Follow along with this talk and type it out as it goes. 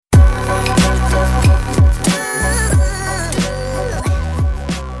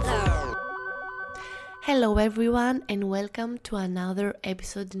Hello everyone and welcome to another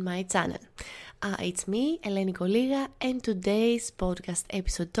episode in my channel. It's me, Eleni Koliga, and today's podcast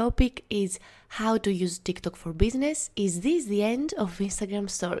episode topic is how to use TikTok for business. Is this the end of Instagram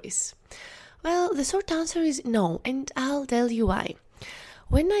stories? Well, the short answer is no, and I'll tell you why.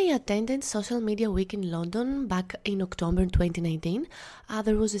 When I attended Social Media Week in London back in October 2019,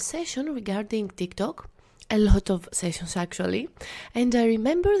 there was a session regarding TikTok. A lot of sessions actually, and I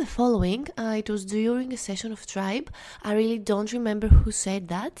remember the following. It was during a session of Tribe. I really don't remember who said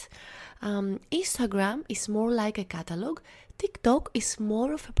that. Instagram is more like a catalog. TikTok is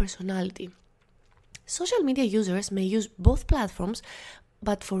more of a personality. Social media users may use both platforms,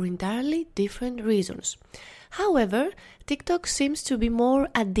 but for entirely different reasons. However, TikTok seems to be more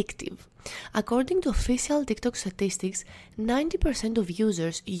addictive. According to official TikTok statistics, 90% of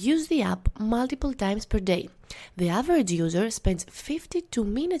users use the app multiple times per day. The average user spends 52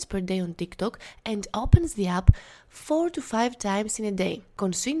 minutes per day on TikTok and opens the app 4 to 5 times in a day.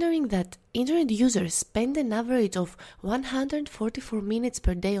 Considering that internet users spend an average of 144 minutes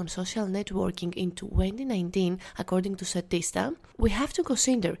per day on social networking in 2019, according to Statista, we have to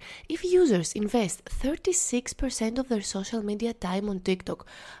consider if users invest 36% of their social media time on TikTok,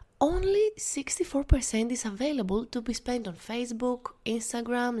 only 64% is available to be spent on Facebook,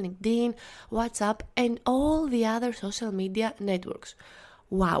 Instagram, LinkedIn, WhatsApp, and all the other social media networks.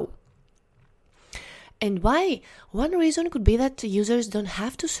 Wow! And why? One reason could be that users don't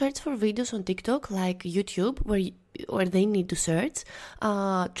have to search for videos on TikTok like YouTube, where they need to search.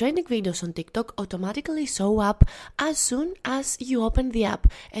 Trending videos on TikTok automatically show up as soon as you open the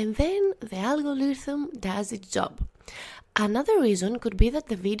app, and then the algorithm does its job. Another reason could be that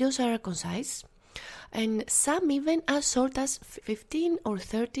the videos are concise, and some even as short as 15 or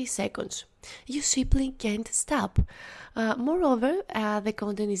 30 seconds. You simply can't stop. Moreover, the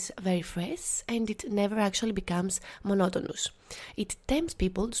content is very fresh and it never actually becomes monotonous. It tempts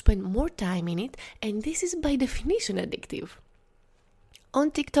people to spend more time in it, and this is by definition addictive.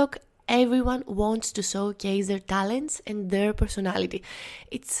 On TikTok, everyone wants to showcase their talents and their personality.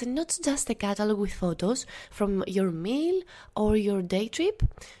 It's not just a catalog with photos from your meal or your day trip.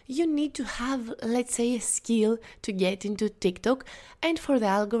 You need to have, let's say, a skill to get into TikTok and for the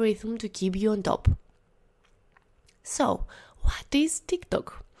algorithm to keep you on top. So, what is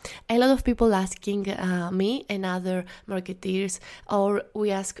TikTok? A lot of people asking me and other marketeers, or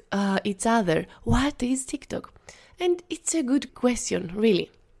we ask each other, what is TikTok? And it's a good question,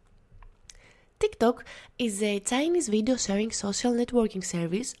 really. TikTok is a Chinese video sharing social networking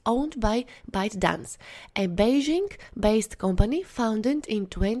service owned by ByteDance, a Beijing-based company founded in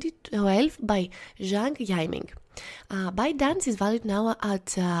 2012 by Zhang Yiming. ByteDance is valued now at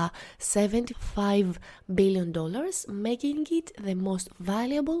 $75 billion, making it the most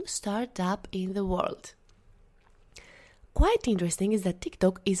valuable startup in the world. Quite interesting is that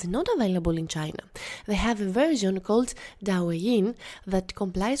TikTok is not available in China. They have a version called Douyin that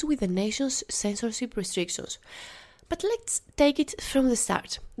complies with the nation's censorship restrictions. But let's take it from the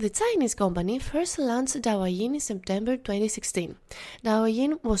start. The Chinese company first launched Douyin in September 2016.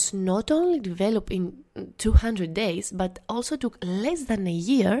 Douyin was not only developed in 200 days, but also took less than a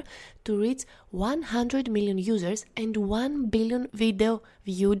year to reach 100 million users and 1 billion video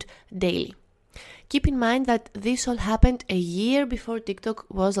viewed daily. Keep in mind that this all happened a year before TikTok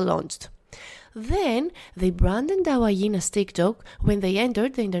was launched. Then, they branded Douyin as TikTok when they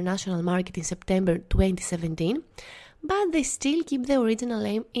entered the international market in September 2017, but they still keep the original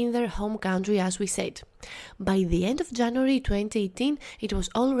name in their home country, as we said. By the end of January 2018, it was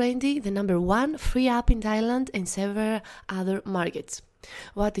already the number 1 free app in Thailand and several other markets.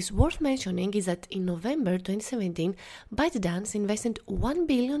 What is worth mentioning is that in November 2017, ByteDance invested $1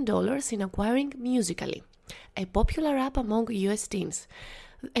 billion in acquiring Musical.ly, a popular app among US teens.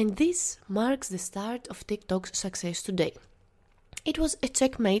 And this marks the start of TikTok's success today. It was a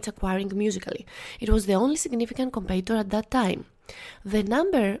checkmate acquiring Musical.ly. It was the only significant competitor at that time. The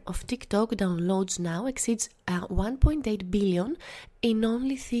number of TikTok downloads now exceeds 1.8 billion in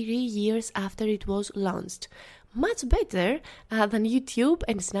only 3 years after it was launched. Much better than YouTube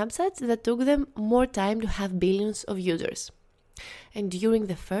and Snapchat that took them more time to have billions of users. And during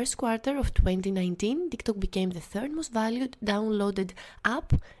the first quarter of 2019, TikTok became the third most valued downloaded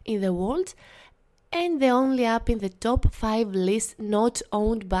app in the world and the only app in the top 5 list not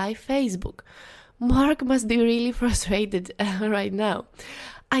owned by Facebook. Mark must be really frustrated right now.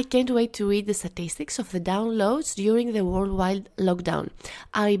 I can't wait to read the statistics of the downloads during the worldwide lockdown.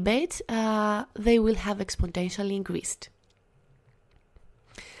 I bet they will have exponentially increased.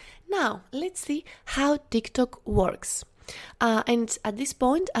 Now, let's see how TikTok works. And at this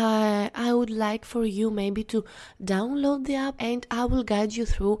point, I would like for you maybe to download the app, and I will guide you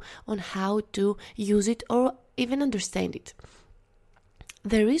through on how to use it or even understand it.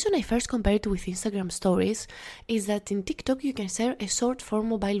 The reason I first compared it with Instagram stories is that in TikTok you can share a short form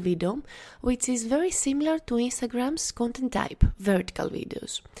mobile video, which is very similar to Instagram's content type, vertical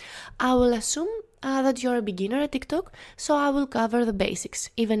videos. I will assume that you're a beginner at TikTok, so I will cover the basics.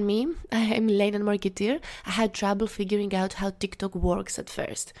 Even me, I am a millennial marketeer, I had trouble figuring out how TikTok works at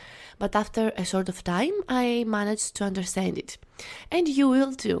first. But after a sort of time, I managed to understand it. And you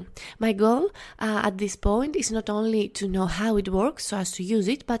will too. My goal at this point is not only to know how it works so as to use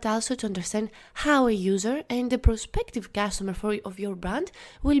it, but also to understand how a user and a prospective customer of your brand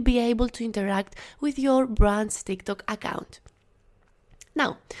will be able to interact with your brand's TikTok account.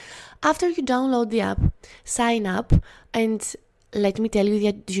 Now, after you download the app, sign up, and let me tell you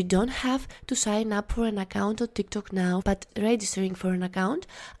that you don't have to sign up for an account on TikTok now, but registering for an account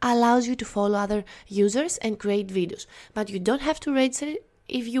allows you to follow other users and create videos. But you don't have to register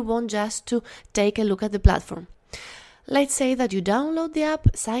if you want just to take a look at the platform. Let's say that you download the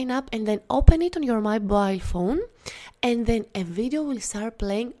app, sign up, and then open it on your mobile phone, and then a video will start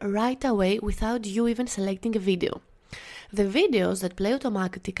playing right away without you even selecting a video. The videos that play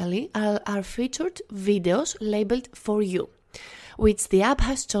automatically are featured videos labeled For You, which the app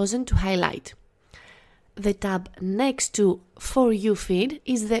has chosen to highlight. The tab next to For You feed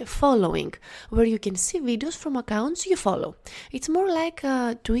is the Following, where you can see videos from accounts you follow. It's more like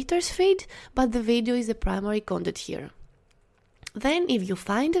Twitter's feed, but the video is the primary content here. Then, if you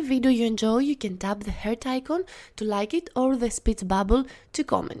find a video you enjoy, you can tap the heart icon to like it or the speech bubble to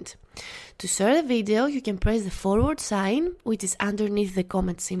comment. To share the video, you can press the forward sign, which is underneath the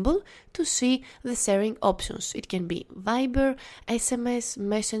comment symbol, to see the sharing options. It can be Viber, SMS,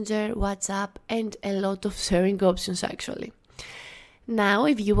 Messenger, WhatsApp, and a lot of sharing options actually. Now,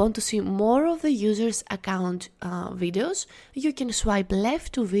 if you want to see more of the user's account videos, you can swipe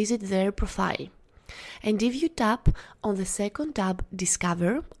left to visit their profile. And if you tap on the second tab,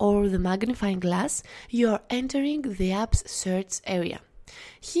 Discover, or the magnifying glass, you are entering the app's search area.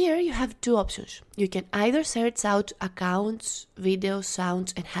 Here you have two options. You can either search out accounts, videos,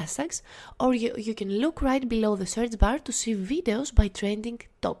 sounds, and hashtags, or you can look right below the search bar to see videos by trending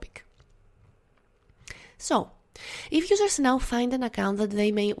topic. So, if users now find an account that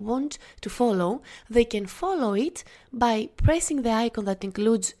they may want to follow, they can follow it by pressing the icon that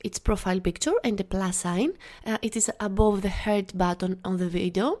includes its profile picture and a plus sign. It is above the heart button on the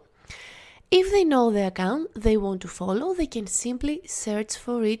video. If they know the account they want to follow, they can simply search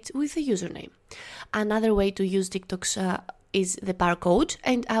for it with a username. Another way to use TikToks is the barcode,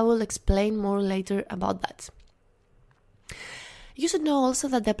 and I will explain more later about that. You should know also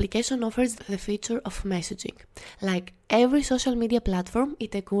that the application offers the feature of messaging. Like every social media platform,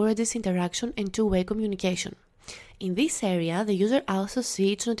 it encourages interaction and two-way communication. In this area, the user also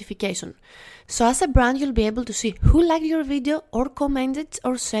sees its notification. So as a brand, you'll be able to see who liked your video or commented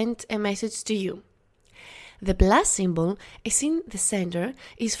or sent a message to you. The plus symbol is in the center,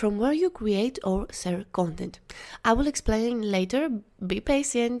 is from where you create or share content. I will explain later, be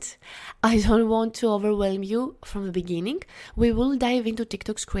patient. I don't want to overwhelm you from the beginning. We will dive into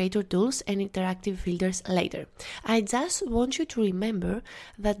TikTok's creator tools and interactive filters later. I just want you to remember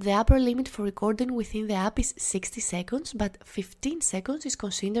that the upper limit for recording within the app is 60 seconds, but 15 seconds is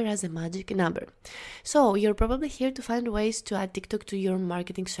considered as a magic number. So you're probably here to find ways to add TikTok to your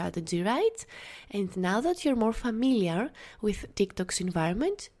marketing strategy, right? And now that you're more familiar with TikTok's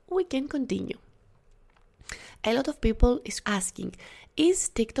environment, we can continue. A lot of people is asking, is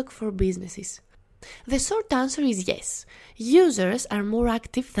TikTok for businesses? The short answer is yes. Users are more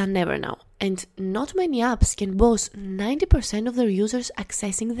active than ever now, and not many apps can boast 90% of their users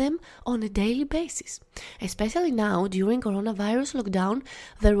accessing them on a daily basis. Especially now, during coronavirus lockdown,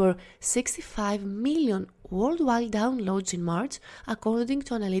 there were 65 million worldwide downloads in March, according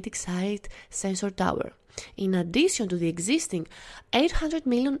to analytics site Sensor Tower. In addition to the existing 800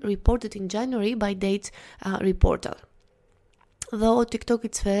 million reported in January by Date Reportal, though TikTok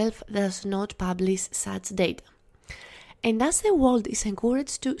itself does not publish such data. And as the world is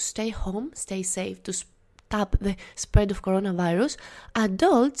encouraged to stay home, stay safe, to stop the spread of coronavirus,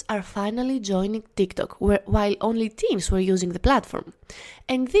 adults are finally joining TikTok, while only teens were using the platform.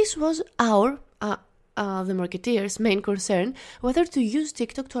 And this was the marketeers' main concern, whether to use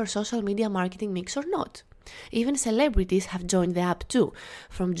TikTok to our social media marketing mix or not. Even celebrities have joined the app too,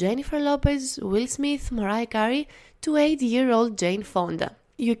 from Jennifer Lopez, Will Smith, Mariah Carey to 8-year-old Jane Fonda.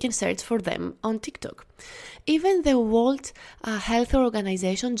 you can search for them on TikTok. Even the World Health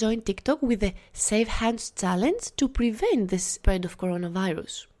Organization joined TikTok with the Safe Hands Challenge to prevent the spread of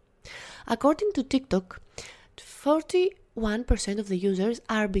coronavirus. According to TikTok, 41% of the users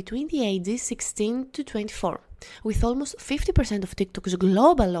are between the ages 16 to 24, with almost 50% of TikTok's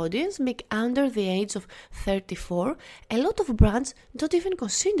global audience being under the age of 34. A lot of brands don't even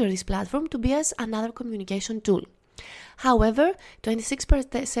consider this platform to be as another communication tool. However,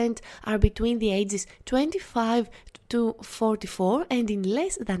 26% are between the ages 25 to 44, and in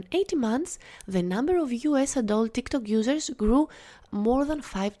less than 80 months, the number of US adult TikTok users grew more than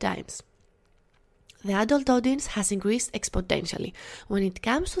 5 times. The adult audience has increased exponentially. When it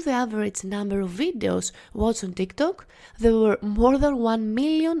comes to the average number of videos watched on TikTok, there were more than 1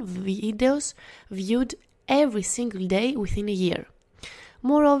 million videos viewed every single day within a year.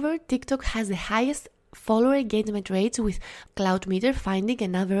 Moreover, TikTok has the highest follower engagement rates, with Cloudmeter finding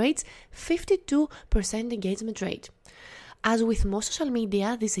an average 52% engagement rate. As with most social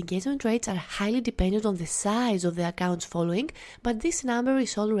media, these engagement rates are highly dependent on the size of the account's following, but this number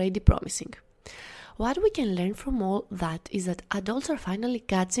is already promising. What we can learn from all that is that adults are finally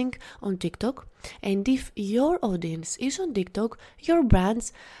catching on TikTok, and if your audience is on TikTok, your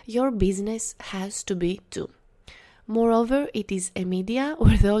brands, your business has to be too. Moreover, it is a media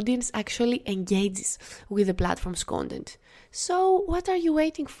where the audience actually engages with the platform's content. So, what are you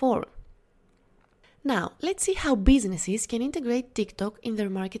waiting for? Now, let's see how businesses can integrate TikTok in their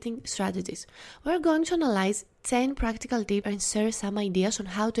marketing strategies. We're going to analyze 10 practical tips and share some ideas on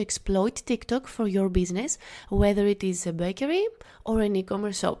how to exploit TikTok for your business, whether it is a bakery or an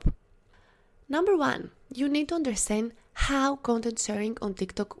e-commerce shop. Number 1, you need to understand how content sharing on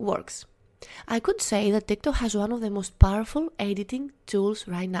TikTok works. I could say that TikTok has one of the most powerful editing tools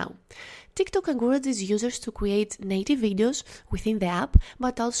right now. TikTok encourages users to create native videos within the app,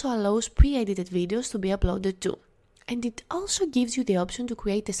 but also allows pre-edited videos to be uploaded too. And it also gives you the option to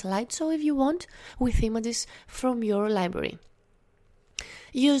create a slideshow if you want, with images from your library.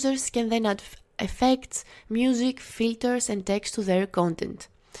 Users can then add effects, music, filters, and text to their content.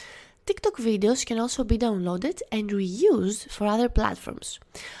 TikTok videos can also be downloaded and reused for other platforms.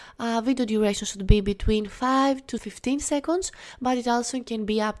 Video duration should be between 5 to 15 seconds, but it also can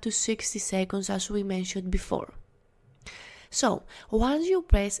be up to 60 seconds, as we mentioned before. So, once you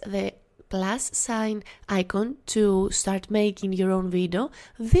press the plus sign icon to start making your own video,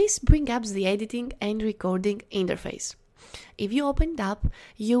 this brings up the editing and recording interface. If you open it up,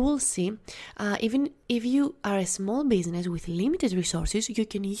 you will see, even if you are a small business with limited resources, you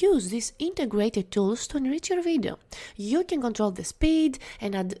can use these integrated tools to enrich your video. You can control the speed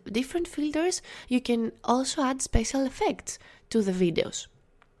and add different filters. You can also add special effects to the videos.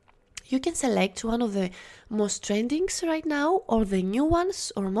 You can select one of the most trendings right now, or the new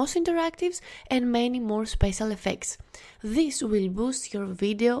ones, or most interactives, and many more special effects. This will boost your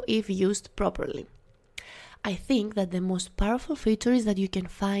video if used properly. I think that the most powerful feature is that you can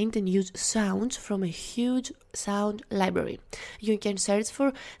find and use sounds from a huge sound library. You can search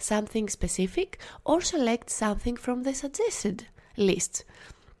for something specific or select something from the suggested list.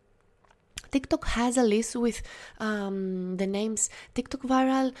 TikTok has a list with the names TikTok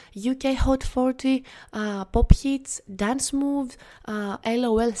Viral, UK Hot 40, Pop Hits, Dance Moves,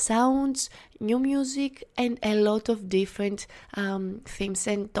 LOL Sounds, New Music, and a lot of different themes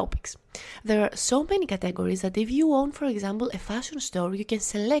and topics. There are so many categories that if you own, for example, a fashion store, you can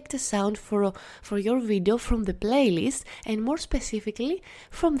select a sound for your video from the playlist, and more specifically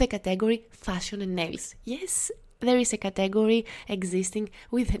from the category Fashion and Nails. Yes, there is a category existing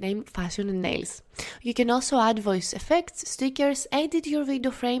with the name Fashion and Nails. You can also add voice effects, stickers, edit your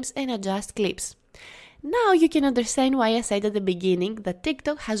video frames, and adjust clips. Now you can understand why I said at the beginning that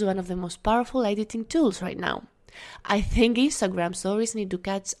TikTok has one of the most powerful editing tools right now. I think Instagram stories need to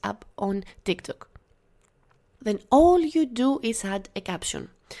catch up on TikTok. Then all you do is add a caption.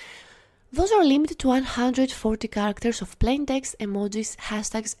 Those are limited to 140 characters of plain text, emojis,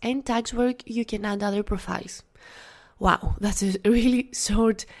 hashtags, and tags where you can add other profiles. Wow, that's a really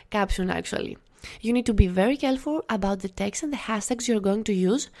short caption actually. You need to be very careful about the text and the hashtags you're going to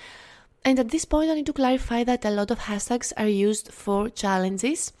use. And at this point, I need to clarify that a lot of hashtags are used for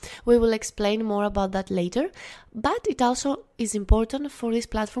challenges. We will explain more about that later, but it also is important for this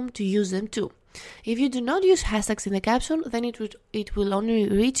platform to use them too. If you do not use hashtags in the caption, then it will only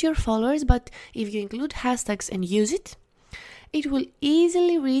reach your followers, but if you include hashtags and use it, it will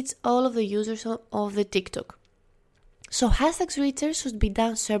easily reach all of the users of the TikTok. So hashtags research should be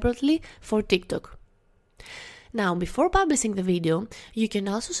done separately for TikTok. Now, before publishing the video, you can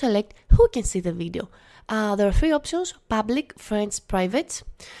also select who can see the video. There are 3 options: public, friends, private.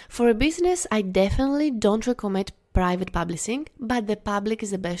 For a business, I definitely don't recommend private publishing, but the public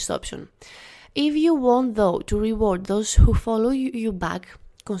is the best option. If you want, though, to reward those who follow you back,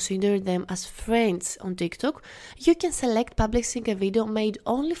 consider them as friends on TikTok, you can select publishing a video made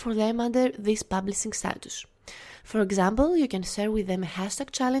only for them under this publishing status. For example, you can share with them a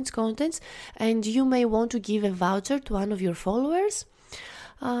hashtag challenge contents, and you may want to give a voucher to one of your followers.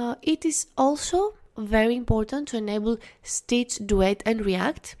 It is also very important to enable Stitch, Duet and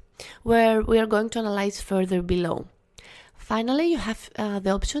React, where we are going to analyze further below. Finally, you have the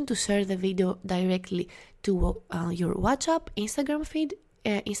option to share the video directly to your WhatsApp, Instagram feed,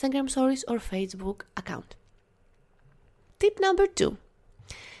 Instagram stories or Facebook account. Tip number 2.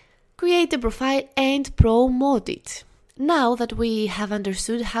 Create a profile and promote it. Now that we have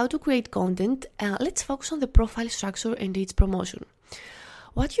understood how to create content, let's focus on the profile structure and its promotion.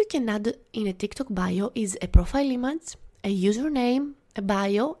 What you can add in a TikTok bio is a profile image, a username, a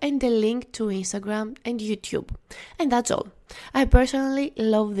bio, and a link to Instagram and YouTube. And that's all. I personally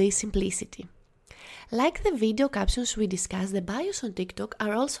love this simplicity. Like the video captions we discussed, the bios on TikTok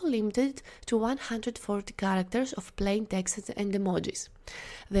are also limited to 140 characters of plain text and emojis.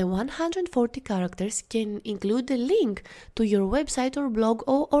 The 140 characters can include a link to your website or blog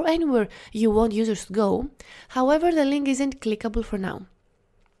or anywhere you want users to go. However, the link isn't clickable for now.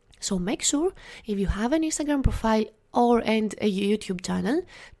 So make sure, if you have an Instagram profile and a YouTube channel,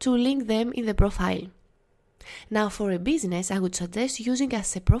 to link them in the profile. Now, for a business, I would suggest using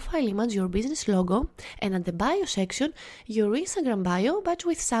as a profile image your business logo, and at the bio section your Instagram bio, but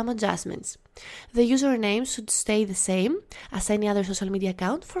with some adjustments. The username should stay the same as any other social media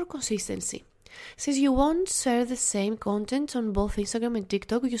account for consistency. Since you won't share the same content on both Instagram and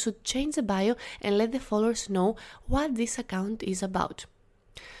TikTok, you should change the bio and let the followers know what this account is about.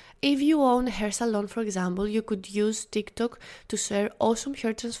 If you own a hair salon, for example, you could use TikTok to share awesome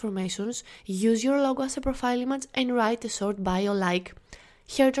hair transformations, use your logo as a profile image, and write a short bio like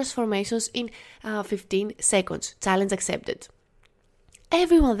hair transformations in 15 seconds, challenge accepted.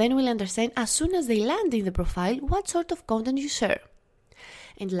 Everyone then will understand as soon as they land in the profile what sort of content you share.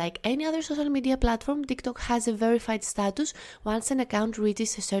 And like any other social media platform, TikTok has a verified status once an account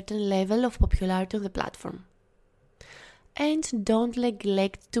reaches a certain level of popularity on the platform. And don't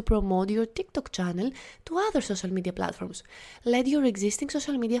neglect to promote your TikTok channel to other social media platforms. Let your existing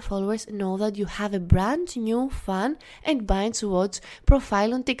social media followers know that you have a brand new, fun and binge-watch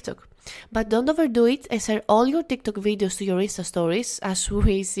profile on TikTok. But don't overdo it and share all your TikTok videos to your Insta stories, as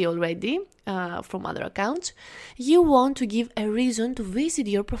we see already from other accounts. You want to give a reason to visit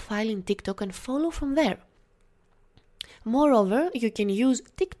your profile in TikTok and follow from there. Moreover, you can use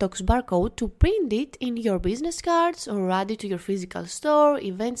TikTok's barcode to print it in your business cards or add it to your physical store,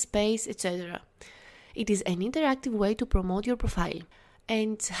 event space, etc. It is an interactive way to promote your profile.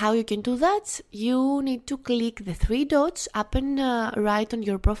 And how you can do that? You need to click the 3 dots up and right on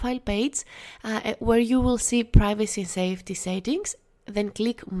your profile page where you will see privacy and safety settings. Then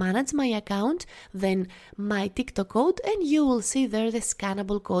click Manage My Account, then My TikTok Code, and you will see there the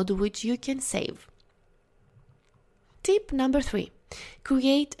scannable code which you can save. Tip number 3.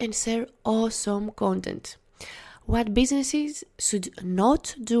 Create and share awesome content. What businesses should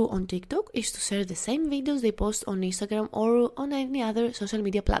not do on TikTok is to share the same videos they post on Instagram or on any other social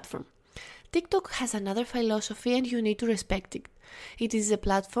media platform. TikTok has another philosophy and you need to respect it. It is a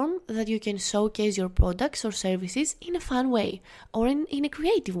platform that you can showcase your products or services in a fun way or in a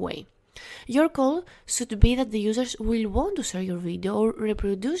creative way. Your goal should be that the users will want to share your video or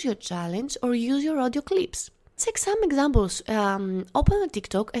reproduce your challenge or use your audio clips. Check some examples. Open a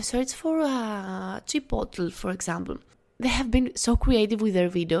TikTok and search for Chipotle, for example. They have been so creative with their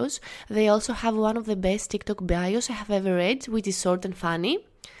videos. They also have one of the best TikTok bios I have ever read, which is short and funny.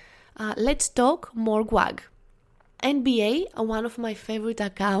 Let's talk more guag. NBA, one of my favorite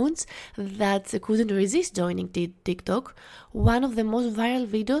accounts that couldn't resist joining TikTok. One of the most viral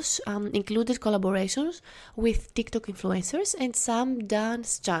videos included collaborations with TikTok influencers and some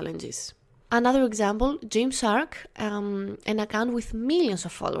dance challenges. Another example, Gymshark, an account with millions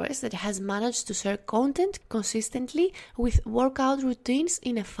of followers that has managed to share content consistently with workout routines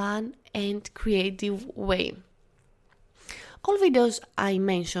in a fun and creative way. All videos I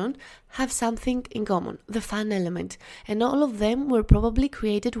mentioned have something in common, the fun element, and all of them were probably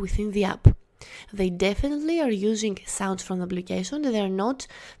created within the app. They definitely are using sounds from the application and they are not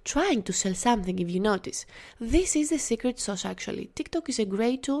trying to sell something, if you notice. This is the secret sauce actually. TikTok is a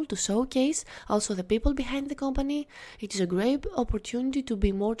great tool to showcase also the people behind the company. It is a great opportunity to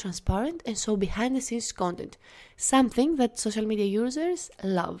be more transparent and show behind the scenes content, something that social media users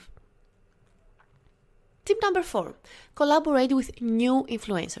love. Tip number 4, collaborate with new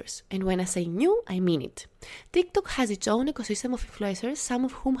influencers. And when I say new, I mean it. TikTok has its own ecosystem of influencers, some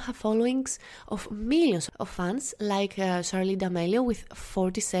of whom have followings of millions of fans, like Charli D'Amelio with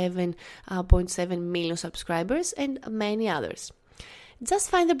 47.7 million subscribers and many others. Just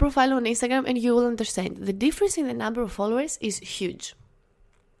find the profile on Instagram and you will understand. The difference in the number of followers is huge.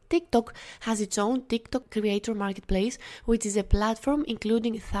 TikTok has its own TikTok Creator Marketplace, which is a platform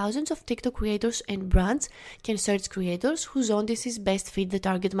including thousands of TikTok creators, and brands can search creators whose audiences best fit the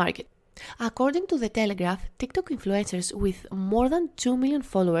target market. According to The Telegraph, TikTok influencers with more than 2 million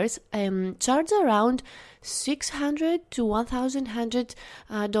followers charge around $600 to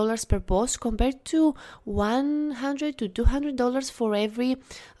 $1,100 per post, compared to $100 to $200 for every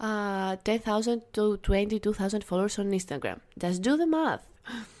 10,000 to 22,000 followers on Instagram. Just do the math.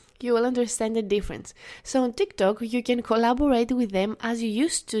 You will understand the difference. So on TikTok, you can collaborate with them as you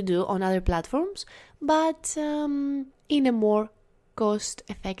used to do on other platforms, but in a more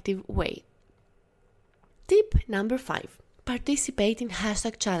cost-effective way. Tip number 5. Participate in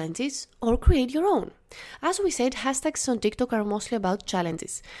hashtag challenges or create your own. As we said, hashtags on TikTok are mostly about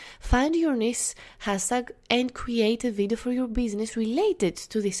challenges. Find your niche hashtag and create a video for your business related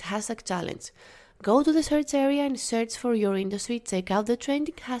to this hashtag challenge. Go to the search area and search for your industry, check out the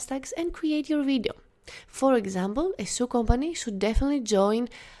trending hashtags and create your video. For example, a shoe company should definitely join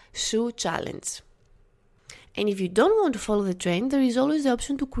Shoe Challenge. And if you don't want to follow the trend, there is always the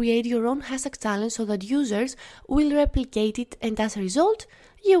option to create your own hashtag challenge so that users will replicate it, and as a result,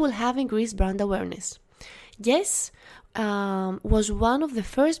 you will have increased brand awareness. Guess was one of the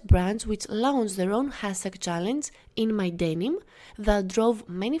first brands which launched their own hashtag challenge, In My Denim, that drove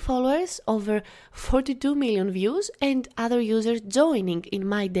many followers, over 42 million views, and other users joining In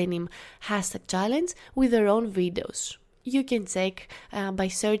My Denim hashtag challenge with their own videos. You can check by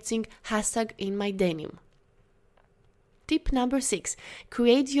searching hashtag In My Denim. Tip number 6.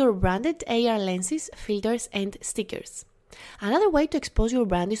 Create your branded AR lenses, filters, and stickers. Another way to expose your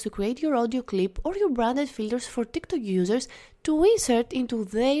brand is to create your audio clip or your branded filters for TikTok users to insert into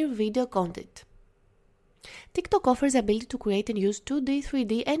their video content. TikTok offers the ability to create and use 2D,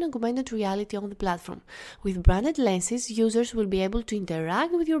 3D, and augmented reality on the platform. With branded lenses, users will be able to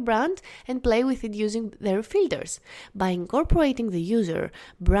interact with your brand and play with it using their filters. By incorporating the user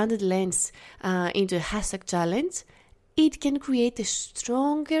branded lens into a hashtag challenge, it can create a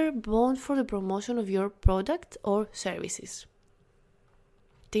stronger bond for the promotion of your product or services.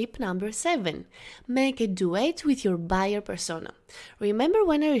 Tip number 7. Make a duet with your buyer persona. Remember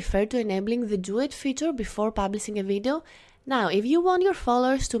when I referred to enabling the duet feature before publishing a video? Now, if you want your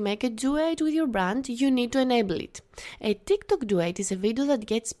followers to make a duet with your brand, you need to enable it. A TikTok duet is a video that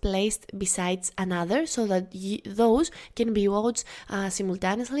gets placed besides another so that those can be watched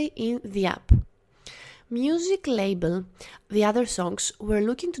simultaneously in the app. Music label The Other Songs were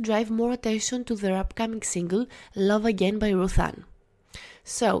looking to drive more attention to their upcoming single, Love Again by Ruth Ann.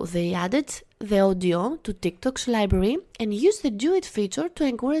 So they added the audio to TikTok's library and used the duet feature to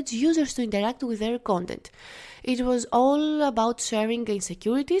encourage users to interact with their content. It was all about sharing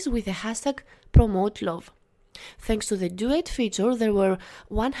insecurities with the hashtag #PromoteLove. Thanks to the duet feature, there were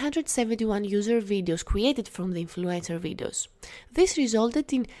 171 user videos created from the influencer videos. This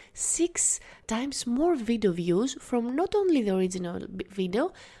resulted in 6 times more video views from not only the original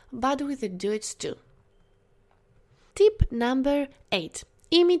video, but with the duets too. Tip number 8.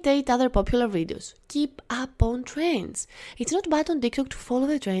 Imitate other popular videos. Keep up on trends. It's not bad on TikTok to follow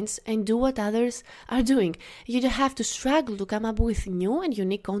the trends and do what others are doing. You don't have to struggle to come up with new and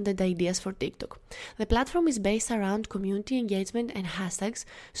unique content ideas for TikTok. The platform is based around community engagement and hashtags,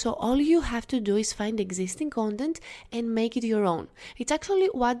 so all you have to do is find existing content and make it your own. It's actually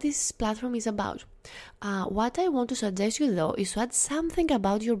what this platform is about. What I want to suggest you though is to add something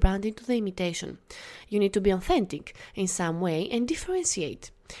about your brand into the imitation. You need to be authentic in some way and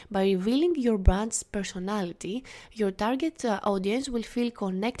differentiate. By revealing your brand's personality, your target audience will feel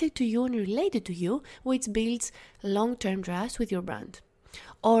connected to you and related to you, which builds long-term trust with your brand.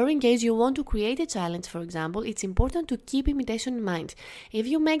 Or in case you want to create a challenge, for example, it's important to keep imitation in mind. If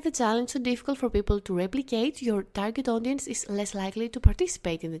you make the challenge too difficult for people to replicate, your target audience is less likely to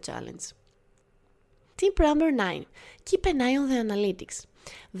participate in the challenge. Tip number 9. Keep an eye on the analytics.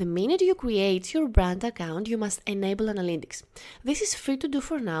 The minute you create your brand account, you must enable analytics. This is free to do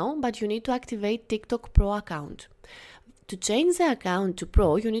for now, but you need to activate TikTok Pro account. To change the account to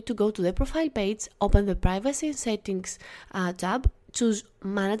Pro, you need to go to the profile page, open the Privacy and Settings tab, choose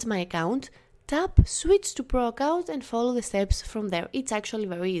Manage My Account, tap Switch to Pro account and follow the steps from there. It's actually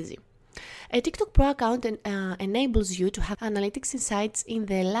very easy. A TikTok Pro account enables you to have analytics insights in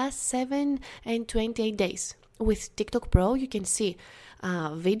the last 7 and 28 days. With TikTok Pro, you can see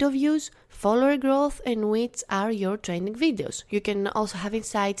video views, follower growth, and which are your trending videos. You can also have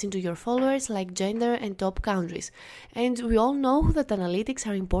insights into your followers like gender and top countries. And we all know that analytics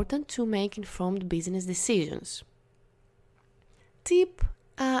are important to make informed business decisions. Tip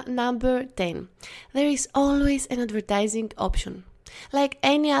number 10. There is always an advertising option. Like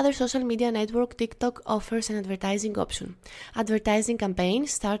any other social media network, TikTok offers an advertising option. Advertising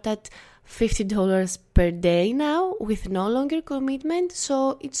campaigns start at $50 per day now with no longer commitment,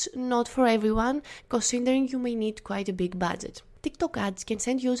 so it's not for everyone, considering you may need quite a big budget. TikTok ads can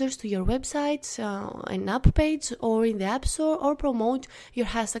send users to your website, an app page, or in the App Store, or promote your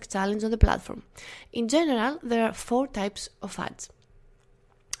hashtag challenge on the platform. In general, there are 4 types of ads.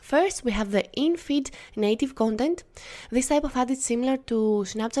 First, we have the in-feed native content. This type of ad is similar to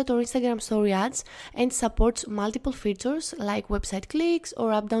Snapchat or Instagram story ads and supports multiple features like website clicks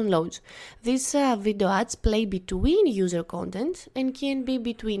or app downloads. These video ads play between user content and can be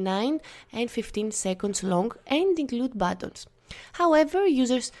between 9 and 15 seconds long and include buttons. However,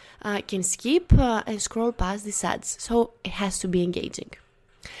 users can skip and scroll past these ads, so it has to be engaging.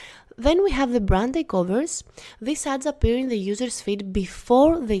 Then we have the brand takeovers. These ads appear in the user's feed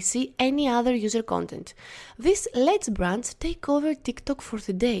before they see any other user content. This lets brands take over TikTok for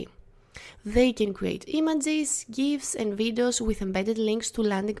the day. They can create images, GIFs, and videos with embedded links to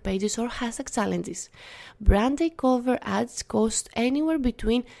landing pages or hashtag challenges. Brand takeover ads cost anywhere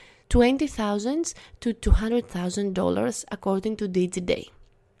between $20,000 to $200,000 according to Digiday.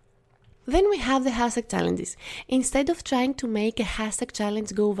 Then we have the hashtag challenges. Instead of trying to make a hashtag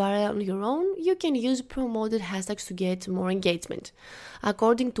challenge go viral on your own, you can use promoted hashtags to get more engagement.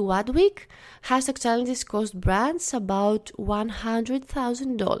 According to Adweek, hashtag challenges cost brands about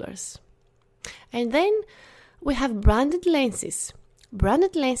 $100,000. And then we have branded lenses.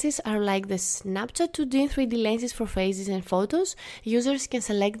 Branded lenses are like the Snapchat 2D and 3D lenses for faces and photos. Users can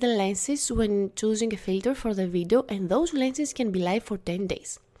select the lenses when choosing a filter for the video, and those lenses can be live for 10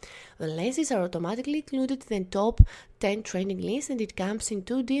 days. The lenses are automatically included in the top 10 trending list, and it comes in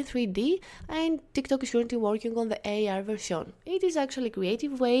 2D and 3D, and TikTok is currently working on the AR version. It is actually a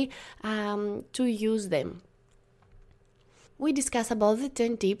creative way to use them. We discussed about the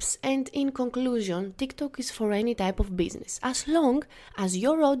 10 tips, and in conclusion, TikTok is for any type of business, as long as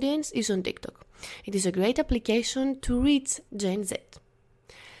your audience is on TikTok. It is a great application to reach Gen Z.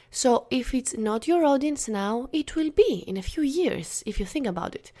 So if it's not your audience now, it will be in a few years, if you think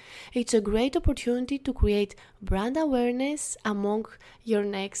about it. It's a great opportunity to create brand awareness among your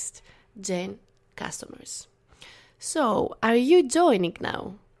next gen customers. So, are you joining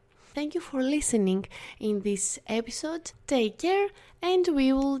now? Thank you for listening in this episode. Take care, and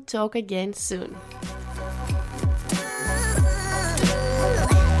we will talk again soon.